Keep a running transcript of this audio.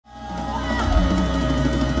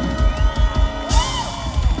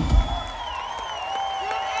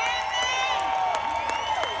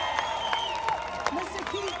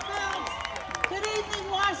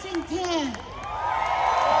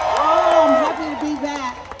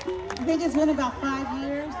think it's been about 5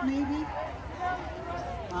 years, maybe.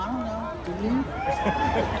 I don't know. Do you?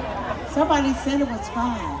 Somebody said it was 5.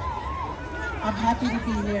 I'm happy to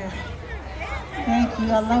be here. Thank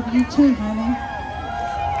you. I love you too, honey.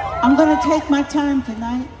 I'm going to take my time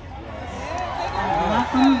tonight. I'm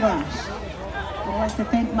not going to rush. I'd like to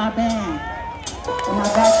thank my band and my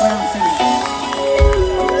background singer.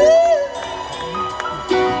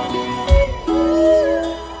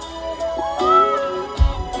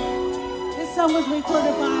 This song was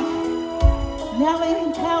recorded by Nelly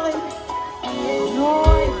and Kelly,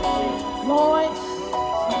 Lloyd, Floyd.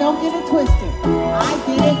 Don't get it twisted. I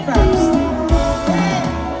did it first.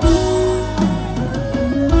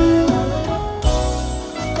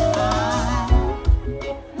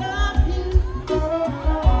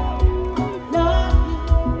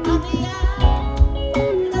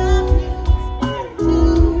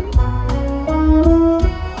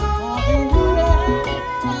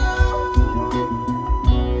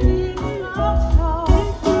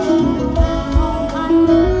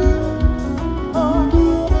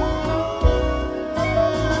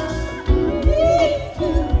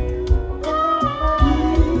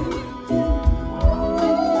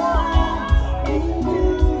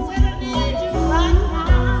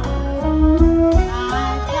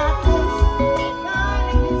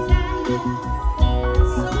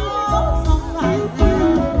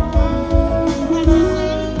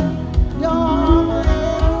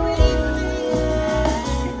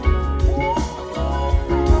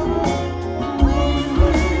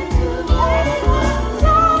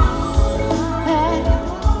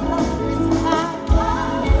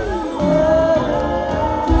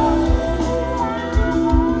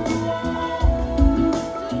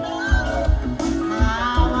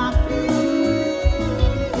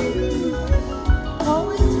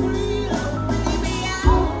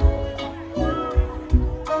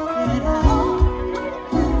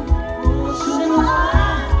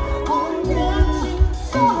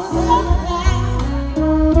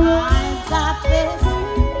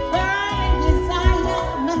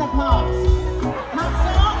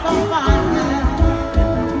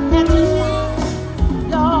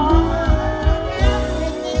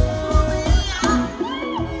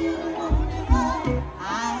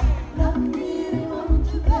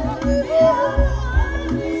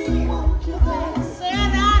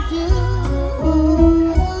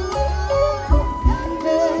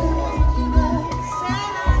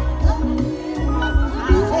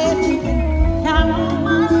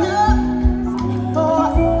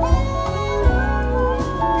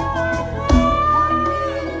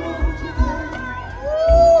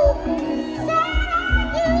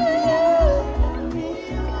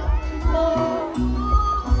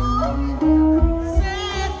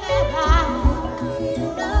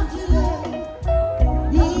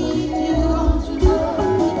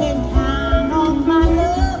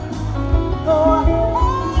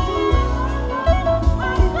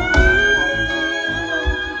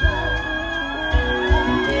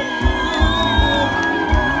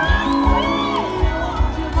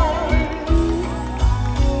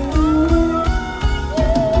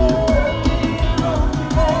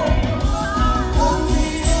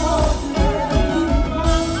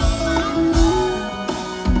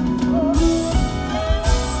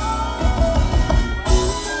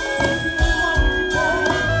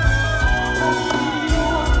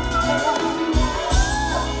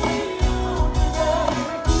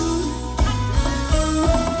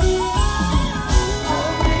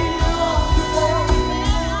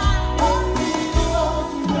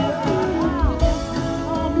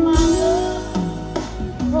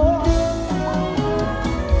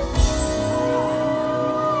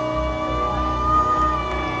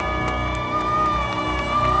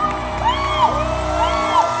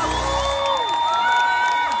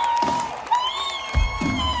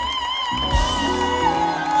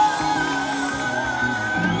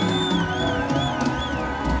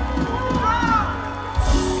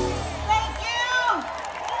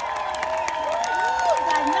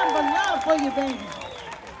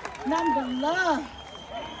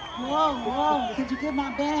 Could you give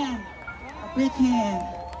my band a big hand?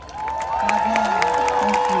 My band,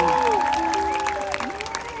 thank you.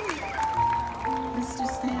 Mr.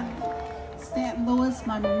 Stanton Lewis,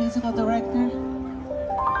 my musical director.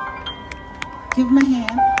 Give him a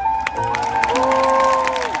hand.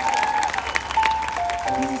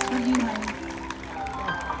 This is for you, honey.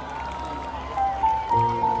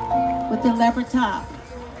 With the leopard top.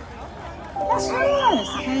 That's yours.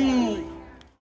 Hey.